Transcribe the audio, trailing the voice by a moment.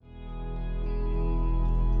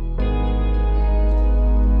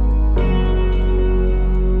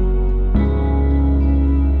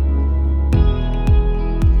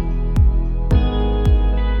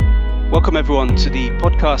Welcome everyone to the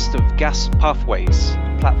podcast of Gas Pathways,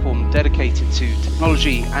 a platform dedicated to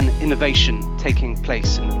technology and innovation taking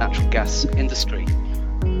place in the natural gas industry.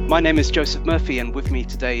 My name is Joseph Murphy, and with me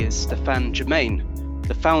today is Stefan Germain,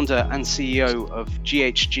 the founder and CEO of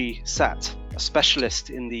GHG Sat, a specialist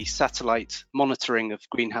in the satellite monitoring of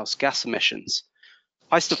greenhouse gas emissions.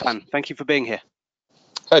 Hi Stefan, thank you for being here.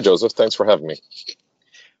 Hi Joseph, thanks for having me.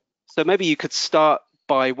 So maybe you could start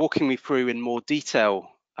by walking me through in more detail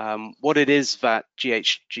what it is that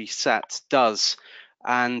GHG Sat does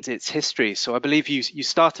and its history. So I believe you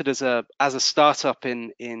started as a startup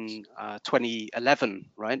in 2011,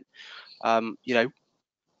 right?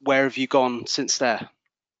 Where have you gone since there?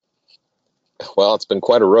 Well, it's been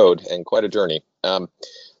quite a road and quite a journey.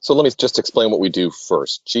 So let me just explain what we do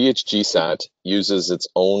first. GHG Sat uses its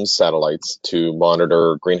own satellites to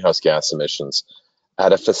monitor greenhouse gas emissions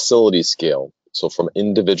at a facility scale, so from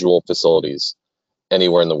individual facilities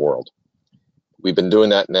anywhere in the world. We've been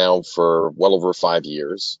doing that now for well over 5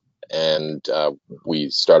 years, and we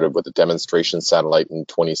started with a demonstration satellite in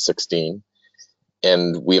 2016,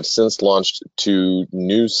 and we have since launched 2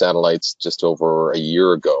 new satellites just over a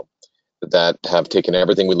year ago that have taken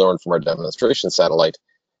everything we learned from our demonstration satellite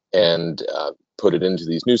and put it into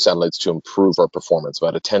these new satellites to improve our performance,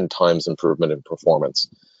 about a 10 times improvement in performance,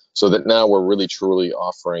 so that now we're really truly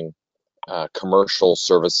offering commercial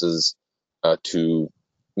services to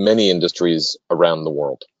many industries around the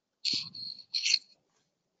world.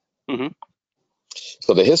 Mm-hmm.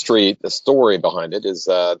 So the story behind it is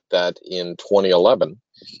that in 2011,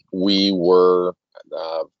 we were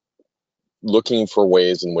looking for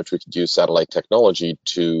ways in which we could use satellite technology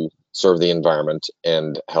to serve the environment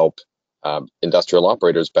and help industrial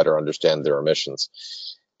operators better understand their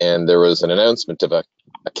emissions. And there was an announcement of a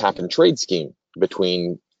cap and trade scheme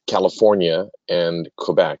between California and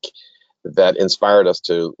Quebec that inspired us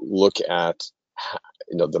to look at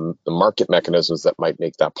the market mechanisms that might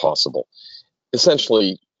make that possible.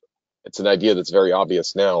 Essentially, it's an idea that's very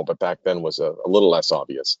obvious now, but back then was a little less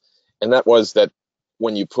obvious. And that was that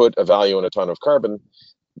when you put a value on a ton of carbon,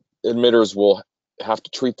 emitters will have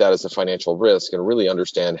to treat that as a financial risk and really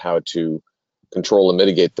understand how to control and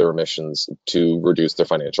mitigate their emissions to reduce their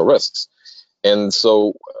financial risks. And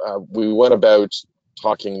so we went about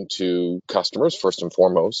talking to customers first and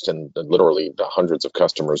foremost, and literally hundreds of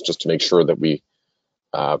customers, just to make sure that we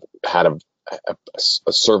had a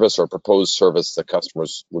service or a proposed service that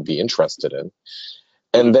customers would be interested in.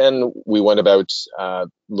 And then we went about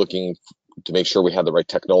looking to make sure we had the right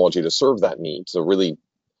technology to serve that need. So really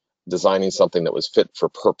designing something that was fit for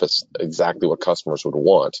purpose, exactly what customers would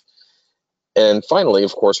want. And finally,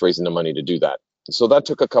 of course, raising the money to do that. So that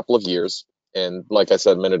took a couple of years. And like I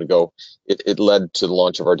said a minute ago, it led to the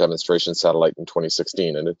launch of our demonstration satellite in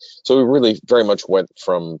 2016. And so we really very much went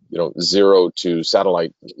from zero to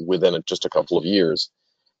satellite within just a couple of years.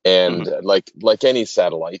 And like any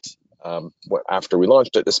satellite, after we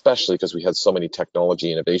launched it, especially because we had so many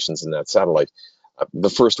technology innovations in that satellite, the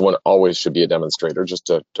first one always should be a demonstrator, just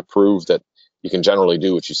to prove that you can generally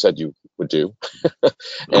do what you said you would do.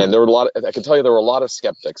 And there were I can tell you there were a lot of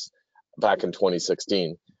skeptics back in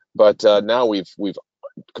 2016. But now we've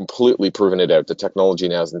completely proven it out. The technology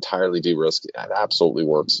now is entirely de-risked. It absolutely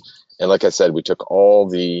works. And like I said, we took all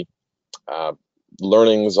the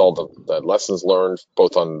learnings, all the lessons learned,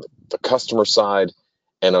 both on the customer side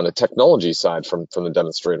and on the technology side from the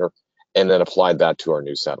demonstrator, and then applied that to our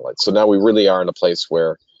new satellite. So now we really are in a place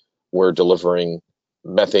where we're delivering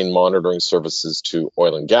methane monitoring services to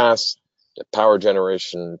oil and gas, to power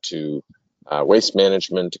generation, to waste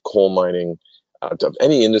management, to coal mining, of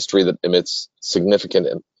any industry that emits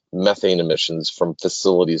significant methane emissions from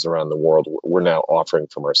facilities around the world. We're now offering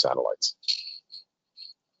from our satellites.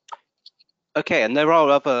 Okay, and there are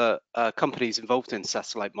other companies involved in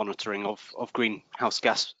satellite monitoring of greenhouse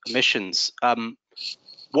gas emissions.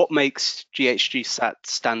 What makes GHG Sat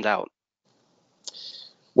stand out?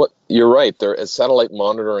 You're right. Satellite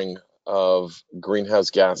monitoring of greenhouse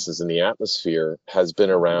gases in the atmosphere has been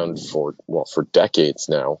around for decades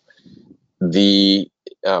now. The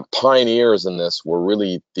pioneers in this were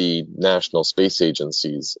really the national space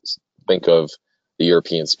agencies. Think of the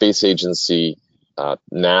European Space Agency,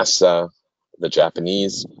 NASA, the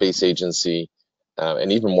Japanese Space Agency,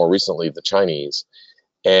 and even more recently, the Chinese.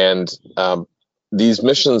 And these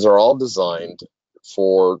missions are all designed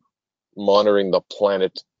for monitoring the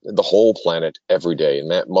planet, the whole planet, every day,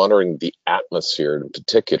 and monitoring the atmosphere in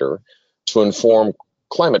particular to inform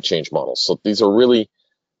climate change models. So these are really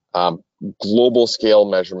global scale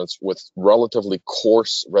measurements with relatively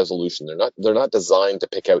coarse resolution. They're not designed to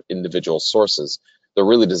pick out individual sources. They're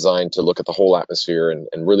really designed to look at the whole atmosphere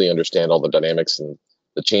and really understand all the dynamics and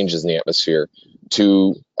the changes in the atmosphere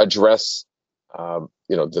to address,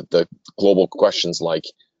 the global questions like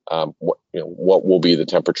what will be the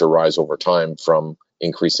temperature rise over time from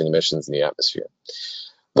increasing emissions in the atmosphere.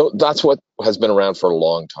 That's what has been around for a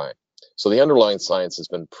long time. So the underlying science has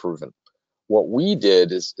been proven. What we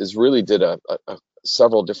did is really did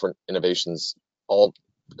several different innovations all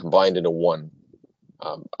combined into one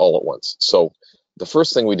all at once. So the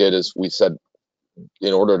first thing we did is we said,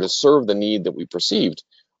 in order to serve the need that we perceived,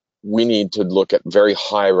 we need to look at very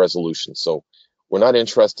high resolution. So we're not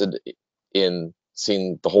interested in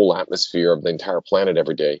seeing the whole atmosphere of the entire planet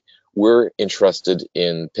every day. We're interested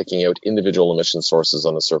in picking out individual emission sources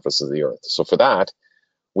on the surface of the Earth. So for that,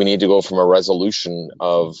 we need to go from a resolution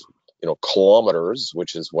of kilometers,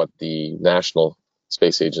 which is what the national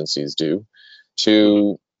space agencies do,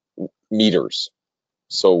 to meters.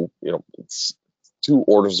 So it's 2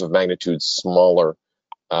 orders of magnitude smaller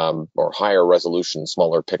or higher resolution,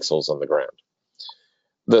 smaller pixels on the ground.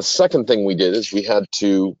 The second thing we did is we had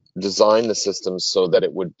to design the system so that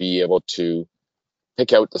it would be able to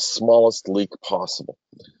pick out the smallest leak possible.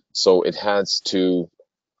 So it has to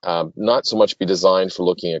not so much be designed for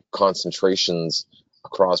looking at concentrations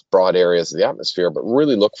across broad areas of the atmosphere, but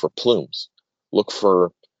really look for plumes. Look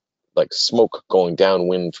for like smoke going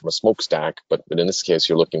downwind from a smokestack, but in this case,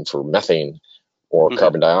 you're looking for methane or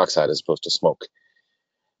carbon dioxide as opposed to smoke.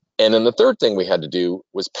 And then the third thing we had to do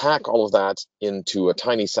was pack all of that into a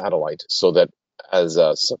tiny satellite so that as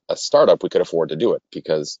a startup, we could afford to do it,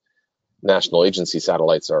 because national agency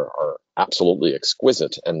satellites are absolutely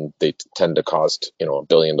exquisite, and they tend to cost $1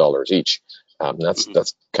 billion each.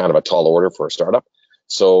 That's kind of a tall order for a startup.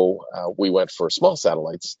 So we went for small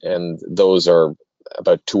satellites, and those are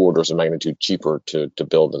about 2 orders of magnitude cheaper to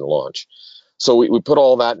build and launch. So we put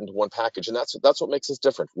all that into one package, and that's what makes us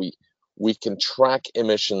different. We can track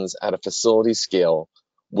emissions at a facility scale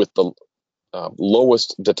with the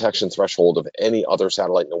lowest detection threshold of any other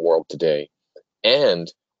satellite in the world today,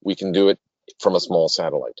 and we can do it from a small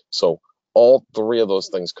satellite. So all 3 of those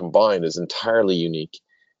things combined is entirely unique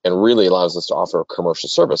and really allows us to offer a commercial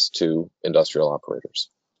service to industrial operators.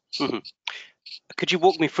 Mm-hmm. Could you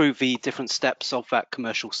walk me through the different steps of that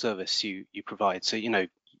commercial service you provide? So,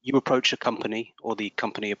 you approach a company, or the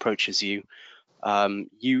company approaches you.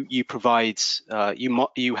 You provide,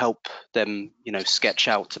 you help them, sketch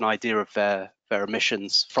out an idea of their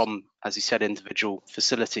emissions from, as you said, individual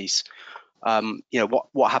facilities.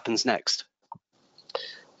 What happens next?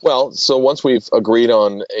 Well, so once we've agreed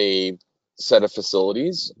on a set of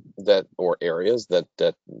facilities or areas that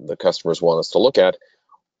the customers want us to look at,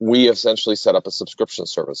 we essentially set up a subscription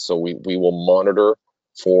service. So we will monitor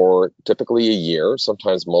for typically a year,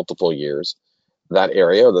 sometimes multiple years, that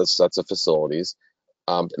area, the sets of facilities,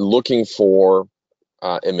 looking for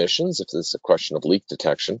emissions if it's a question of leak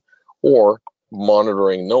detection, or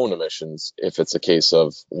monitoring known emissions if it's a case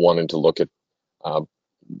of wanting to look at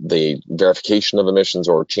the verification of emissions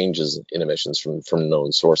or changes in emissions from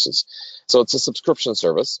known sources. So it's a subscription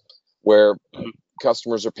service where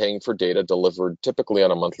customers are paying for data delivered typically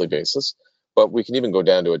on a monthly basis, but we can even go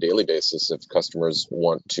down to a daily basis if customers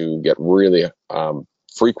want to get really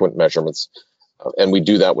frequent measurements. And we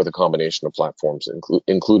do that with a combination of platforms,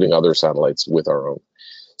 including other satellites with our own.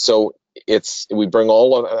 So we bring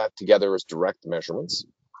all of that together as direct measurements.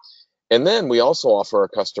 And then we also offer our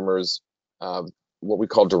customers what we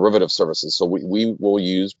call derivative services. So we will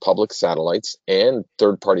use public satellites and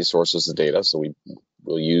third-party sources of data. So we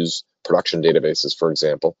will use production databases, for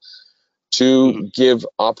example, to give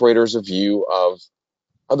operators a view of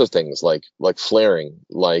other things like flaring,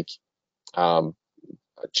 like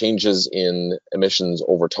changes in emissions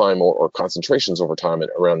over time or concentrations over time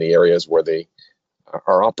around the areas where they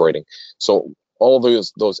are operating. So all of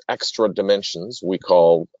those extra dimensions we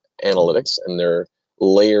call analytics, and they're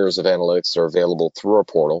layers of analytics are available through our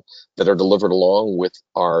portal that are delivered along with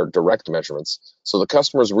our direct measurements. So the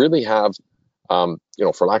customers really have,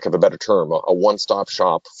 for lack of a better term, a one-stop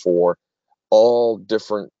shop for all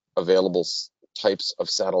different available types of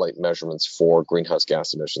satellite measurements for greenhouse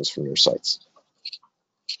gas emissions from your sites.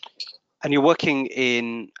 And you're working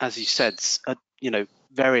in, as you said,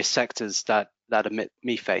 various sectors that emit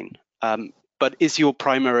methane. But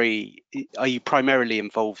are you primarily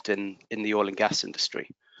involved in the oil and gas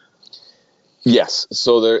industry? Yes.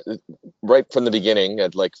 So right from the beginning,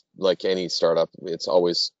 like any startup, it's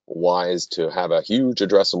always wise to have a huge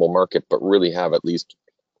addressable market, but really have at least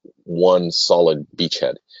one solid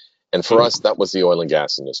beachhead. And for us, that was the oil and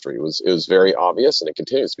gas industry. It was very obvious, and it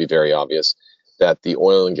continues to be very obvious, that the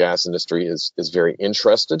oil and gas industry is very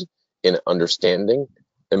interested in understanding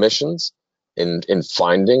emissions, in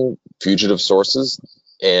finding fugitive sources,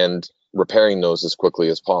 and repairing those as quickly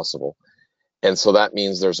as possible. And so that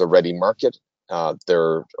means there's a ready market.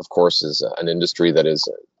 There, of course, is an industry that is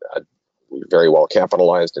very well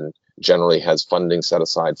capitalized and generally has funding set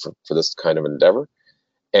aside for this kind of endeavor.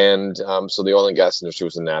 And so the oil and gas industry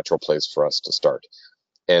was a natural place for us to start.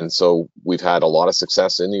 And so we've had a lot of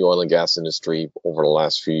success in the oil and gas industry over the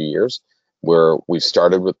last few years, where we've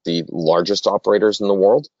started with the largest operators in the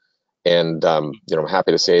world. And I'm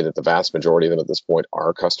happy to say that the vast majority of them at this point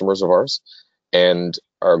are customers of ours. And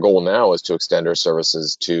our goal now is to extend our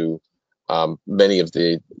services to many of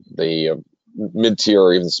the mid-tier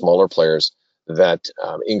or even smaller players that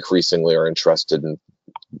increasingly are interested in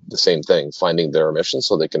the same thing, finding their emissions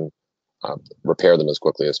so they can repair them as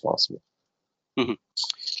quickly as possible. Mm-hmm.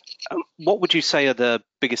 What would you say are the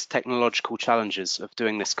biggest technological challenges of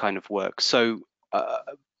doing this kind of work? So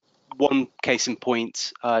one case in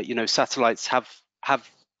point, satellites have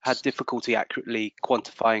had difficulty accurately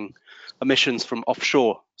quantifying emissions from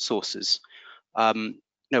offshore sources.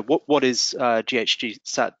 What is GHG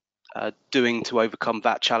Sat doing to overcome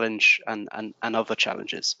that challenge and other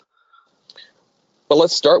challenges? Well,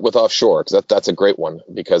 let's start with offshore, because that's a great one,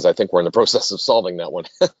 because I think we're in the process of solving that one.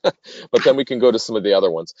 But then we can go to some of the other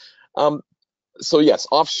ones. So yes,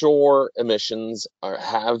 offshore emissions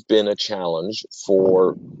have been a challenge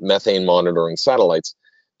for methane monitoring satellites,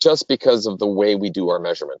 just because of the way we do our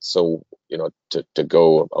measurements. So, to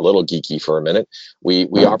go a little geeky for a minute, we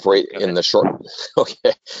operate in the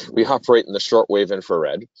we operate in the shortwave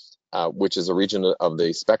infrared, which is a region of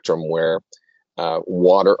the spectrum where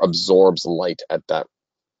water absorbs light at that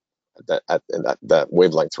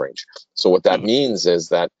wavelength range. So what that means is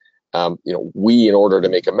that we, in order to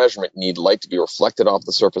make a measurement, need light to be reflected off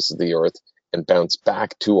the surface of the Earth and bounce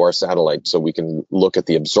back to our satellite, so we can look at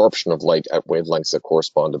the absorption of light at wavelengths that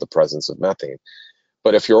correspond to the presence of methane.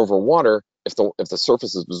 But if you're over water, if the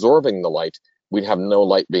surface is absorbing the light, we'd have no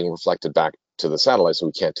light being reflected back to the satellite, so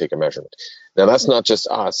we can't take a measurement. Now, that's not just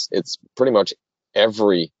us; it's pretty much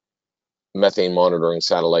every methane monitoring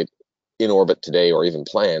satellite in orbit today, or even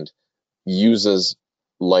planned, uses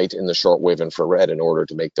light in the shortwave infrared in order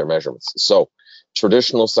to make their measurements. So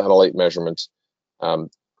traditional satellite measurement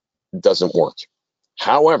doesn't work.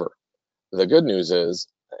 However, the good news is,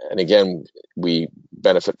 and again, we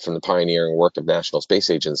benefit from the pioneering work of national space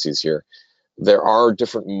agencies here, there are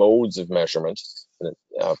different modes of measurement.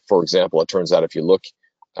 For example, it turns out if you look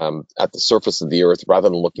at the surface of the Earth, rather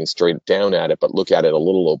than looking straight down at it, but look at it a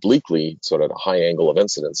little obliquely, sort of a high angle of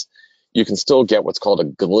incidence, you can still get what's called a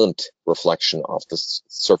glint reflection off the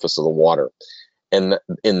surface of the water. And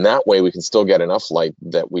in that way, we can still get enough light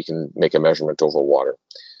that we can make a measurement over water.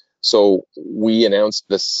 So we announced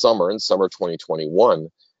this summer, in summer 2021,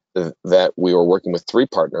 that we were working with 3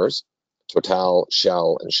 partners, Total,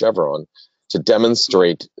 Shell, and Chevron, to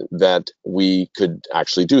demonstrate that we could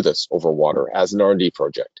actually do this over water as an R&D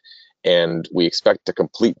project. And we expect to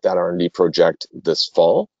complete that R&D project this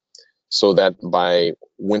fall, so that by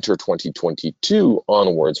winter 2022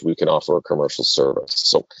 onwards, we can offer a commercial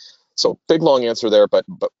service. So big, long answer there, but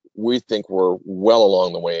we think we're well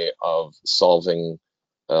along the way of solving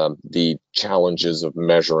the challenges of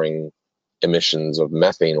measuring emissions of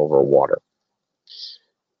methane over water.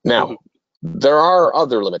 Now, there are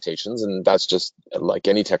other limitations, and that's just like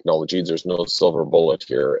any technology. There's no silver bullet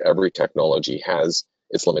here. Every technology has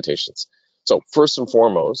its limitations. So first and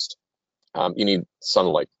foremost, you need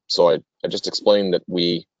sunlight. So I just explained that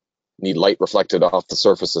we need light reflected off the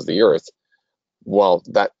surface of the Earth. Well,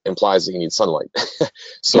 that implies that you need sunlight.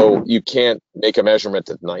 So you can't make a measurement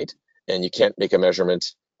at night, and you can't make a measurement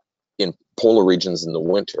in polar regions in the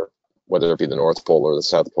winter, whether it be the North Pole or the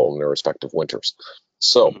South Pole in their respective winters.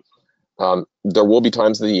 So there will be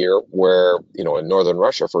times of the year where, in northern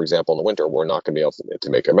Russia, for example, in the winter, we're not going to be able to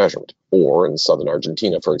make a measurement. Or in southern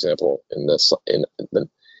Argentina, for example,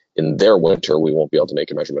 in their winter, we won't be able to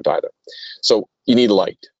make a measurement either. So you need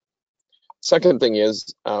light. Second thing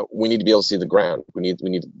is we need to be able to see the ground. We need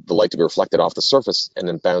the light to be reflected off the surface and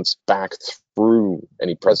then bounce back through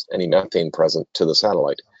any methane present to the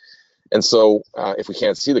satellite. And so if we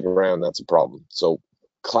can't see the ground, that's a problem. So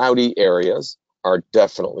cloudy areas are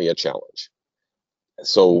definitely a challenge.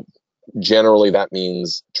 So generally that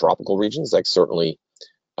means tropical regions, like certainly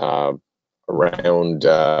around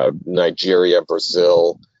Nigeria,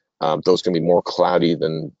 Brazil. Those can be more cloudy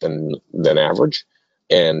than average,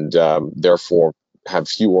 and therefore have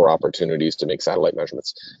fewer opportunities to make satellite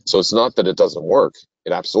measurements. So it's not that it doesn't work.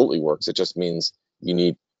 It absolutely works. It just means you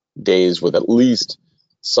need days with at least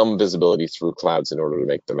some visibility through clouds in order to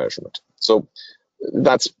make the measurement. So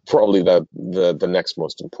that's probably the next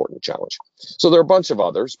most important challenge. So there are a bunch of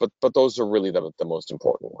others, but those are really the most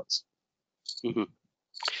important ones. Hmm.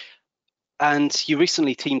 And you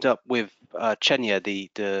recently teamed up with Cheniere,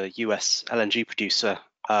 the US LNG producer,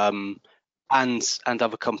 and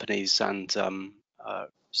other companies and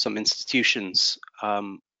some institutions,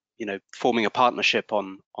 forming a partnership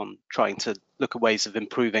on trying to look at ways of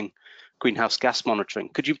improving greenhouse gas monitoring.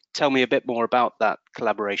 Could you tell me a bit more about that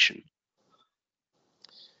collaboration?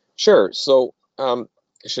 Sure. So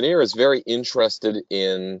Cheniere is very interested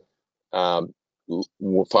in um,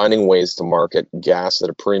 finding ways to market gas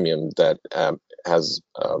at a premium that has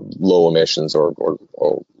low emissions or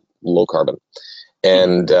low carbon. Hmm.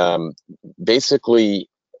 And basically,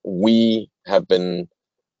 we have been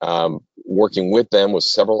working with them with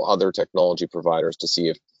several other technology providers to see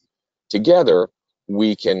if together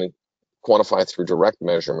we can quantify through direct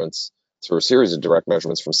measurements, through a series of direct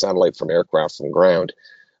measurements from satellite, from aircraft, from ground,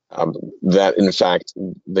 that in fact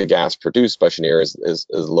the gas produced by Cheniere is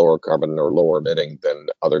lower carbon or lower emitting than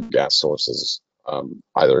other gas sources,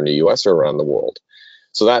 either in the U.S. or around the world.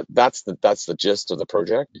 So that's the gist of the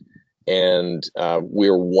project, and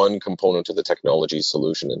we're one component of the technology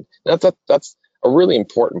solution, and that's a really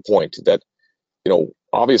important point. That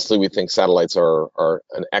obviously we think satellites are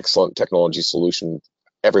an excellent technology solution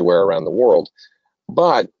everywhere around the world,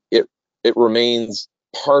 but it remains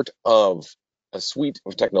part of a suite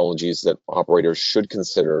of technologies that operators should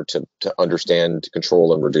consider to understand, to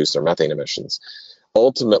control, and reduce their methane emissions.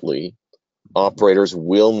 Ultimately, operators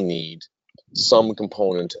will need some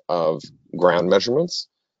component of ground measurements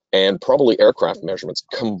and probably aircraft measurements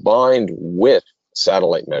combined with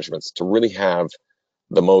satellite measurements to really have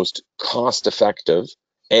the most cost-effective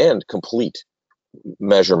and complete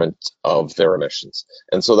measurement of their emissions.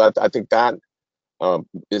 And so that I think that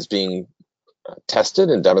is being tested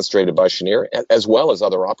and demonstrated by Cheniere, as well as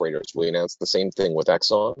other operators. We announced the same thing with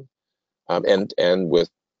Exxon, and with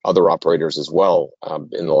other operators as well,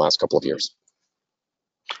 in the last couple of years.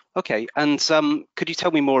 Okay, and could you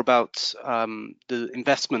tell me more about the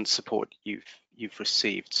investment support you've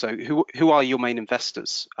received? So who are your main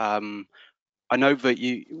investors? I know that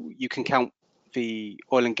you can count the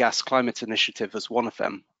Oil and Gas Climate Initiative as one of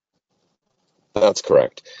them. That's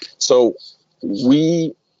correct. So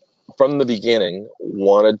we, from the beginning,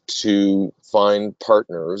 wanted to find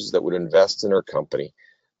partners that would invest in our company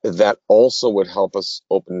that also would help us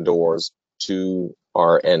open doors to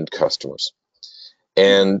our end customers.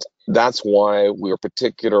 And that's why we were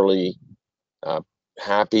particularly uh,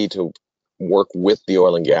 happy to work with the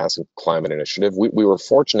Oil and Gas and Climate Initiative. We were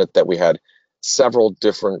fortunate that we had several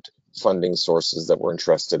different funding sources that were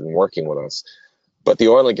interested in working with us. But the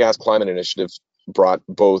Oil and Gas Climate Initiative brought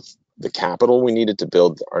both the capital we needed to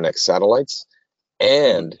build our next satellites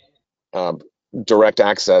and um, direct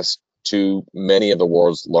access to many of the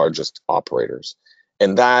world's largest operators.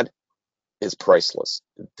 And that is priceless.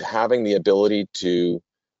 Having the ability to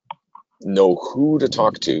know who to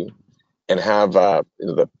talk to and have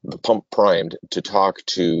the pump primed to talk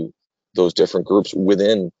to those different groups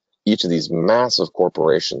within each of these massive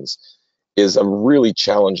corporations is a really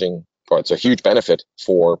challenging, or it's a huge benefit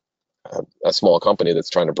for a small company that's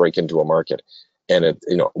trying to break into a market. And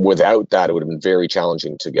without that, it would have been very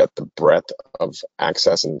challenging to get the breadth of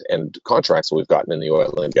access and contracts that we've gotten in the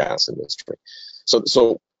oil and gas industry.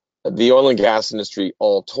 So the oil and gas industry,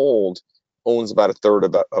 all told, owns about a third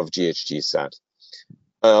of GHGSat.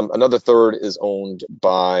 Another third is owned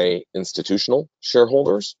by institutional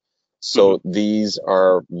shareholders. So these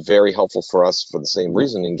are very helpful for us for the same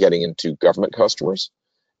reason in getting into government customers,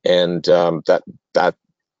 and that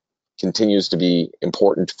continues to be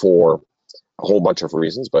important for a whole bunch of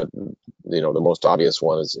reasons. But the most obvious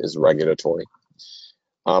one is regulatory.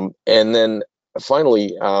 And then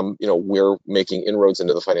finally, we're making inroads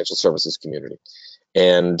into the financial services community,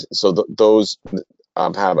 and so those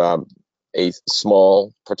have a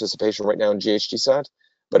small participation right now in GHGSat,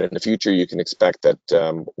 but in the future you can expect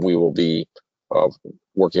that we will be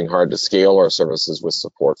working hard to scale our services with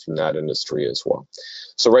support from that industry as well.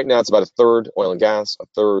 So right now it's about a third oil and gas, a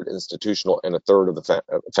third institutional, and a third of the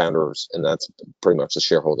founders, and that's pretty much the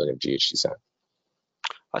shareholding of GHGSat.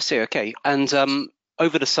 I see. Okay, and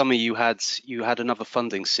over the summer you had another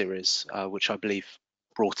funding series, which I believe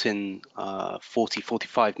brought in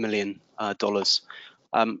 $45 million dollars.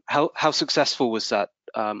 How successful was that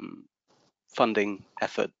funding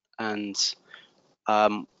effort, and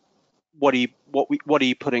what are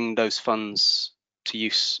you putting those funds to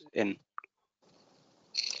use in?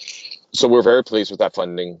 So we're very pleased with that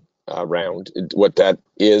funding round. What that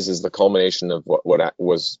is the culmination of what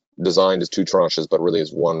was designed as two tranches, but really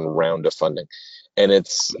is one round of funding. and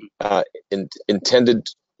it's intended.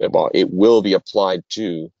 Well, it will be applied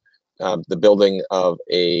to the building of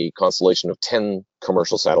a constellation of 10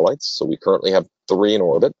 commercial satellites. So we currently have 3 in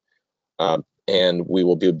orbit, and we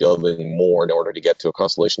will be building more in order to get to a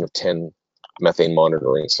constellation of 10 methane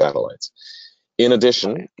monitoring satellites. In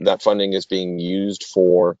addition, that funding is being used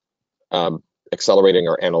for accelerating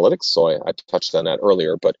our analytics. So I touched on that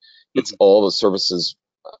earlier, but it's all the services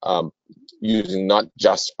using not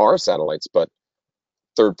just our satellites, but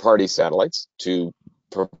third-party satellites to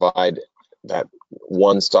provide that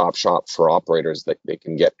one-stop shop for operators that they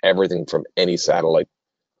can get everything from any satellite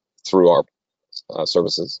through our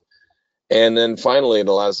services. And then finally, it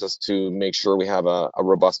allows us to make sure we have a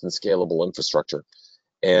robust and scalable infrastructure.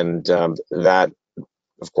 And that,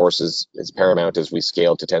 of course, is paramount as we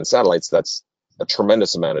scale to 10 satellites. That's a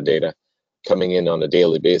tremendous amount of data coming in on a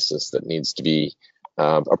daily basis that needs to be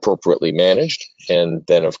appropriately managed and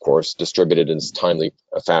then, of course, distributed in as timely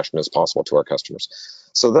a fashion as possible to our customers.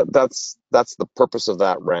 So that's the purpose of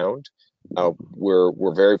that round.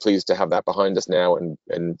 We're very pleased to have that behind us now,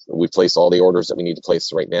 and we've placed all the orders that we need to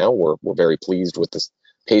place right now. We're very pleased with the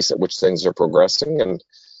pace at which things are progressing, and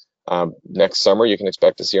next summer you can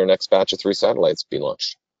expect to see our next batch of 3 satellites be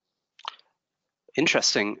launched.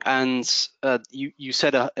 Interesting. And you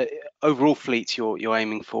said overall fleet you're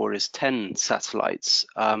aiming for is 10 satellites.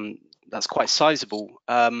 That's quite sizable.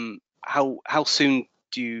 How soon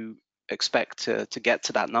do you expect to get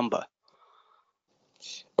to that number?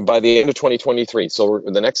 By the end of 2023. So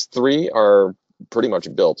the next 3 are pretty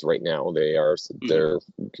much built right now. They're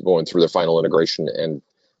going through their final integration, and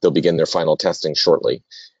they'll begin their final testing shortly.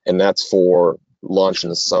 And that's for launch in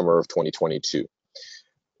the summer of 2022.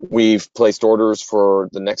 We've placed orders for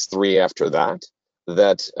the next 3 after that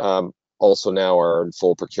also now are in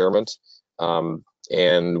full procurement.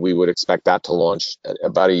 And we would expect that to launch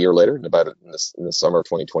about a year later, in the summer of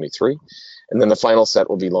 2023. And then the final set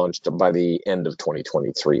will be launched by the end of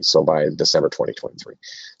 2023, so by December 2023.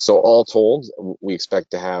 So all told, we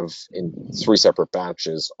expect to have in 3 separate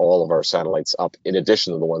batches all of our satellites up, in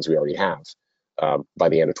addition to the ones we already have, by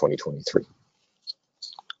the end of 2023.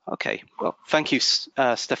 Okay, well, thank you,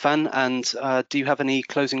 Stefan. And do you have any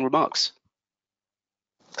closing remarks?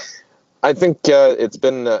 I think it's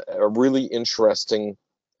been a really interesting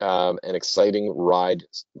and exciting ride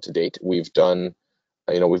to date. We've gone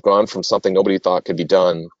from something nobody thought could be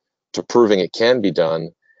done to proving it can be done,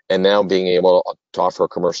 and now being able to offer a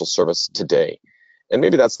commercial service today. And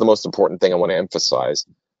maybe that's the most important thing I want to emphasize.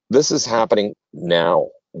 This is happening now.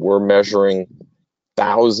 We're measuring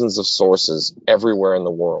thousands of sources everywhere in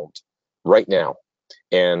the world right now.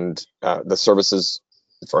 And the services,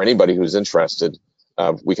 for anybody who's interested,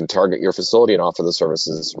 we can target your facility and offer the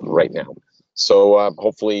services right now. So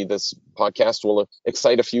hopefully this podcast will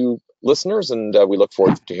excite a few listeners, and we look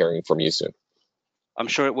forward to hearing from you soon. I'm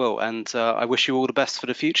sure it will, and I wish you all the best for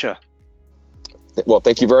the future. Well,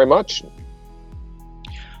 thank you very much.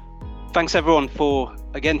 Thanks everyone for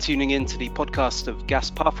again tuning in to the podcast of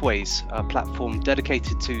Gas Pathways, a platform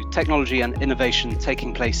dedicated to technology and innovation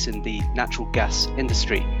taking place in the natural gas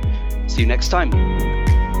industry. See you next time.